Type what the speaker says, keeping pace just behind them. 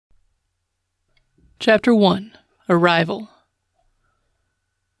Chapter 1. Arrival.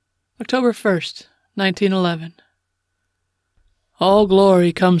 October 1st, 1911. All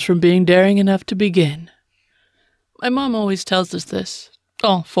glory comes from being daring enough to begin. My mom always tells us this,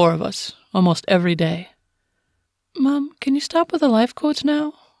 all four of us, almost every day. "Mom, can you stop with the life quotes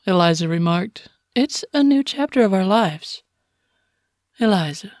now?" Eliza remarked. "It's a new chapter of our lives."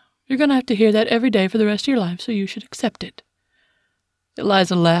 "Eliza, you're going to have to hear that every day for the rest of your life, so you should accept it."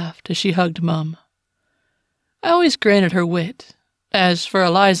 Eliza laughed as she hugged Mum. I always grin at her wit. As for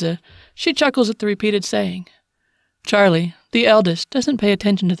Eliza, she chuckles at the repeated saying. Charlie, the eldest, doesn't pay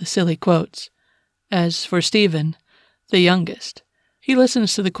attention to the silly quotes. As for Stephen, the youngest, he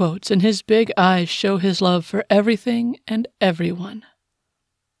listens to the quotes, and his big eyes show his love for everything and everyone.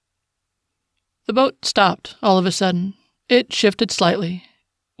 The boat stopped all of a sudden. It shifted slightly.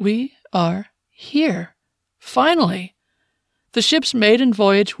 We are here. Finally! The ship's maiden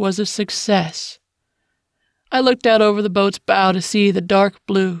voyage was a success. I looked out over the boat's bow to see the dark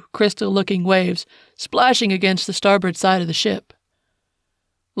blue, crystal-looking waves splashing against the starboard side of the ship.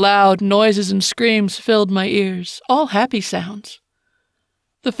 Loud noises and screams filled my ears, all happy sounds.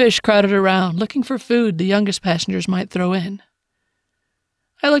 The fish crowded around, looking for food the youngest passengers might throw in.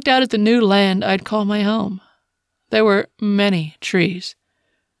 I looked out at the new land I'd call my home. There were many trees.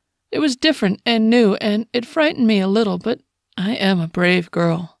 It was different and new, and it frightened me a little, but I am a brave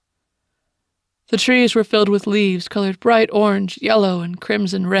girl. The trees were filled with leaves colored bright orange, yellow, and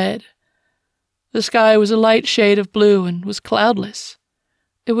crimson red. The sky was a light shade of blue and was cloudless.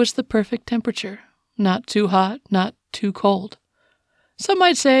 It was the perfect temperature, not too hot, not too cold. Some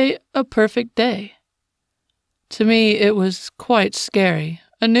might say a perfect day. To me, it was quite scary,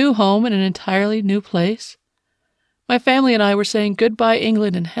 a new home in an entirely new place. My family and I were saying goodbye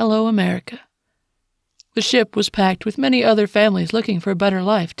England and hello America. The ship was packed with many other families looking for a better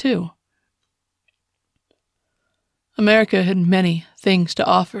life, too. America had many things to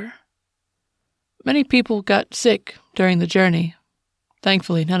offer. Many people got sick during the journey.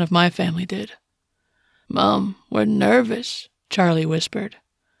 Thankfully, none of my family did. "Mom, we're nervous," Charlie whispered.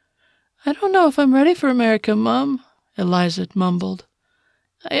 "I don't know if I'm ready for America, Mom," Eliza mumbled.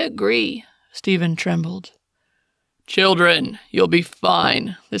 "I agree," Stephen trembled. "Children, you'll be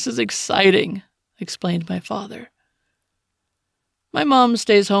fine. This is exciting," explained my father. My mom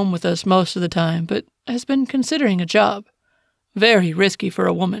stays home with us most of the time, but has been considering a job. Very risky for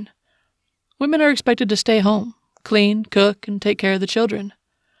a woman. Women are expected to stay home, clean, cook, and take care of the children.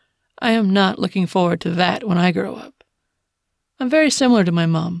 I am not looking forward to that when I grow up. I'm very similar to my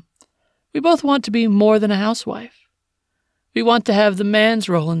mom. We both want to be more than a housewife. We want to have the man's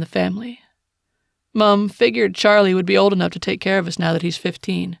role in the family. Mom figured Charlie would be old enough to take care of us now that he's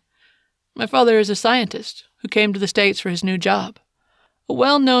 15. My father is a scientist who came to the States for his new job. A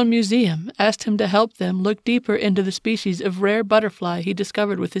well-known museum asked him to help them look deeper into the species of rare butterfly he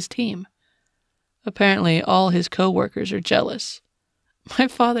discovered with his team. Apparently, all his co-workers are jealous. My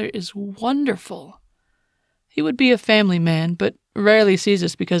father is wonderful. He would be a family man, but rarely sees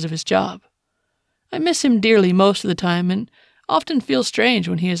us because of his job. I miss him dearly most of the time and often feel strange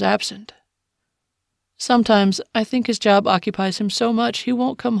when he is absent. Sometimes I think his job occupies him so much he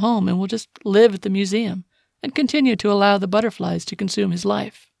won't come home and will just live at the museum and continue to allow the butterflies to consume his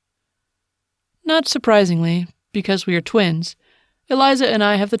life. Not surprisingly, because we are twins, Eliza and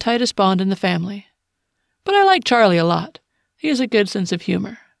I have the tightest bond in the family. But I like Charlie a lot. He has a good sense of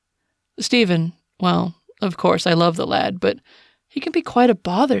humor. Stephen, well, of course I love the lad, but he can be quite a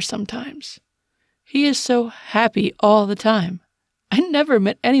bother sometimes. He is so happy all the time. I never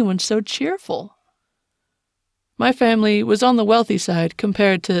met anyone so cheerful. My family was on the wealthy side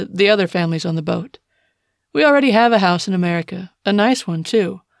compared to the other families on the boat. We already have a house in America, a nice one,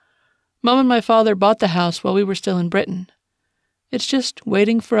 too. Mom and my father bought the house while we were still in Britain. It's just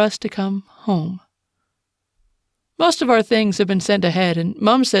waiting for us to come home. Most of our things have been sent ahead, and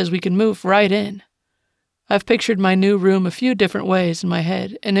Mom says we can move right in. I've pictured my new room a few different ways in my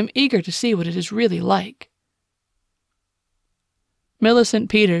head, and am eager to see what it is really like. Millicent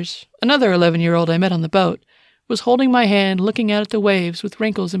Peters, another 11-year-old I met on the boat, was holding my hand looking out at the waves with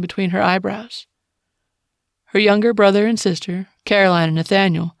wrinkles in between her eyebrows. Her younger brother and sister, Caroline and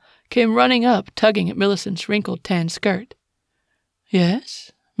Nathaniel, came running up, tugging at Millicent's wrinkled tan skirt.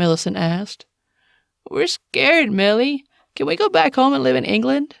 "Yes?" Millicent asked. "We're scared, Millie. Can we go back home and live in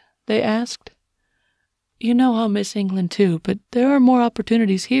England?" they asked. "You know I'll miss England too, but there are more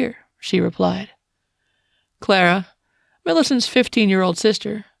opportunities here," she replied. Clara, Millicent's 15-year-old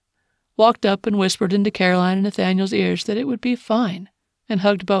sister, walked up and whispered into Caroline and Nathaniel's ears that it would be fine, and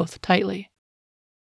hugged both tightly.